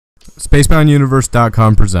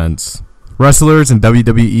SpaceBoundUniverse.com presents Wrestlers and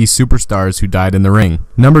WWE Superstars Who Died in the Ring.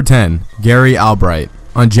 Number 10. Gary Albright.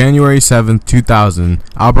 On January 7, 2000,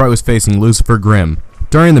 Albright was facing Lucifer Grimm.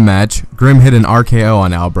 During the match, Grimm hit an RKO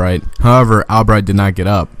on Albright, however, Albright did not get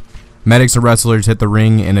up. Medics and wrestlers hit the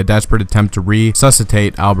ring in a desperate attempt to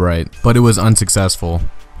resuscitate Albright, but it was unsuccessful.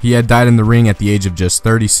 He had died in the ring at the age of just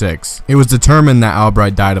 36. It was determined that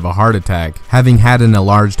Albright died of a heart attack, having had an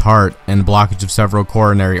enlarged heart and blockage of several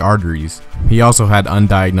coronary arteries. He also had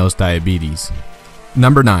undiagnosed diabetes.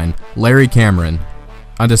 Number 9. Larry Cameron.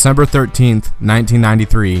 On December 13,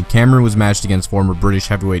 1993, Cameron was matched against former British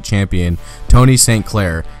heavyweight champion Tony St.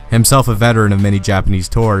 Clair, himself a veteran of many Japanese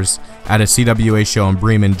tours, at a CWA show in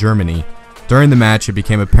Bremen, Germany. During the match, it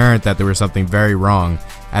became apparent that there was something very wrong,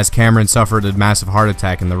 as Cameron suffered a massive heart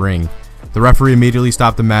attack in the ring. The referee immediately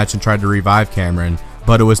stopped the match and tried to revive Cameron,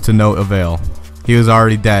 but it was to no avail. He was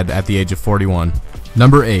already dead at the age of 41.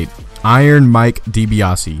 Number 8. Iron Mike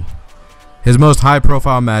DiBiase. His most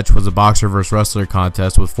high-profile match was a boxer vs. wrestler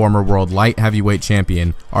contest with former world light heavyweight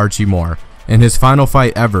champion Archie Moore. In his final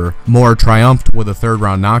fight ever, Moore triumphed with a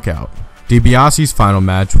third-round knockout. DiBiase's final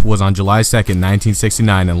match was on July 2,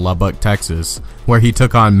 1969 in Lubbock, Texas, where he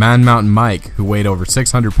took on Man Mountain Mike, who weighed over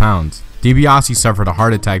 600 pounds. DiBiase suffered a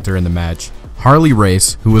heart attack during the match. Harley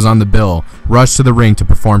Race, who was on the bill, rushed to the ring to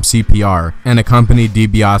perform CPR and accompanied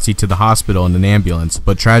DiBiase to the hospital in an ambulance,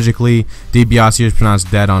 but tragically, DiBiase was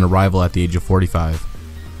pronounced dead on arrival at the age of 45.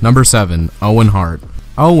 Number 7. Owen Hart.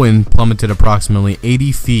 Owen plummeted approximately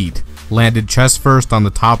 80 feet, landed chest first on the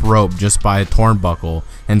top rope just by a turnbuckle,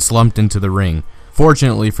 and slumped into the ring.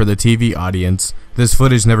 Fortunately for the TV audience, this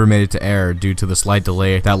footage never made it to air due to the slight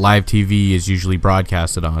delay that live TV is usually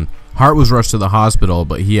broadcasted on. Hart was rushed to the hospital,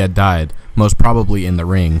 but he had died, most probably in the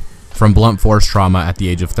ring, from blunt force trauma at the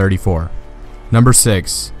age of 34. Number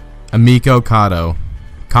 6. Emiko Kato.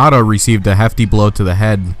 Kato received a hefty blow to the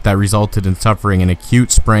head that resulted in suffering an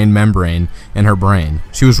acute sprained membrane in her brain.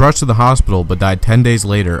 She was rushed to the hospital but died 10 days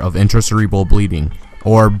later of intracerebral bleeding,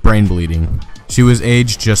 or brain bleeding. She was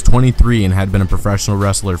aged just 23 and had been a professional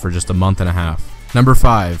wrestler for just a month and a half. Number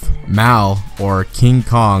 5. Mal, or King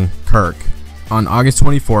Kong, Kirk. On August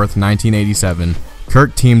 24, 1987,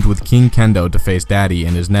 Kirk teamed with King Kendo to face Daddy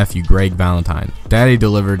and his nephew Greg Valentine. Daddy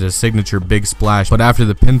delivered his signature big splash, but after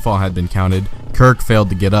the pinfall had been counted, Kirk failed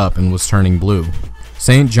to get up and was turning blue.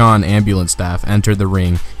 St. John ambulance staff entered the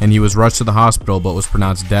ring and he was rushed to the hospital but was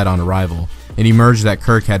pronounced dead on arrival. It emerged that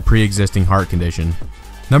Kirk had pre-existing heart condition.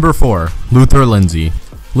 Number 4. Luther Lindsay.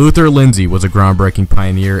 Luther Lindsay was a groundbreaking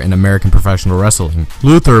pioneer in American professional wrestling.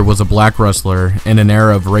 Luther was a black wrestler in an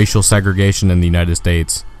era of racial segregation in the United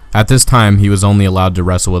States. At this time, he was only allowed to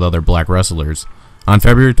wrestle with other black wrestlers. On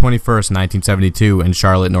February 21, 1972, in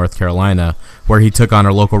Charlotte, North Carolina, where he took on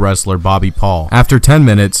our local wrestler Bobby Paul. After 10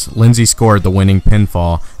 minutes, Lindsay scored the winning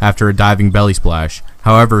pinfall after a diving belly splash.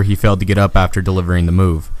 However, he failed to get up after delivering the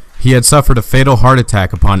move. He had suffered a fatal heart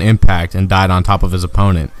attack upon impact and died on top of his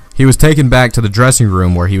opponent. He was taken back to the dressing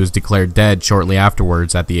room where he was declared dead shortly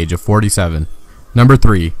afterwards at the age of 47. Number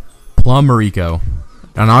 3. Plum Mariko.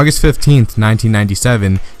 On August 15,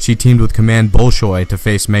 1997, she teamed with Command Bolshoi to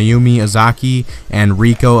face Mayumi Ozaki and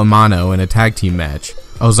Riko Amano in a tag team match.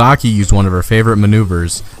 Ozaki used one of her favorite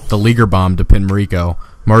maneuvers, the Liger Bomb, to pin Mariko.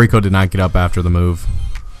 Mariko did not get up after the move.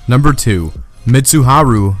 Number 2.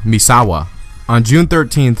 Mitsuharu Misawa. On June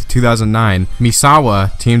 13, 2009,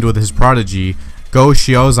 Misawa teamed with his prodigy Go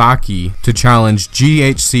Shiozaki to challenge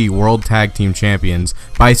GHC World Tag Team Champions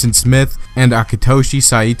Bison Smith and Akitoshi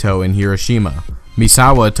Saito in Hiroshima.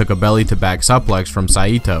 Misawa took a belly-to-back suplex from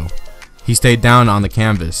Saito. He stayed down on the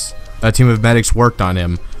canvas. A team of medics worked on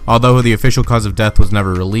him. Although the official cause of death was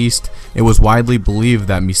never released, it was widely believed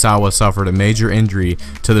that Misawa suffered a major injury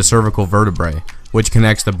to the cervical vertebrae, which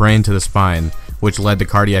connects the brain to the spine, which led to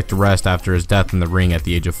cardiac arrest after his death in the ring at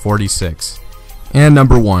the age of 46. And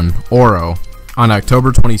number 1. Oro. On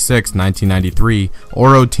October 26, 1993,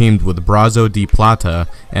 Oro teamed with Brazo di Plata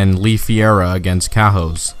and Lee Fiera against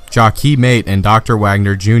Cajos. Jockey Mate and Dr.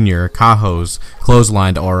 Wagner Jr., Cajos,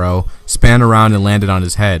 clotheslined Oro, span around and landed on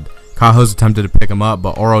his head. Cajos attempted to pick him up,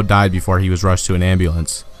 but Oro died before he was rushed to an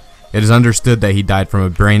ambulance. It is understood that he died from a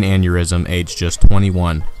brain aneurysm aged just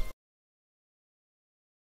 21.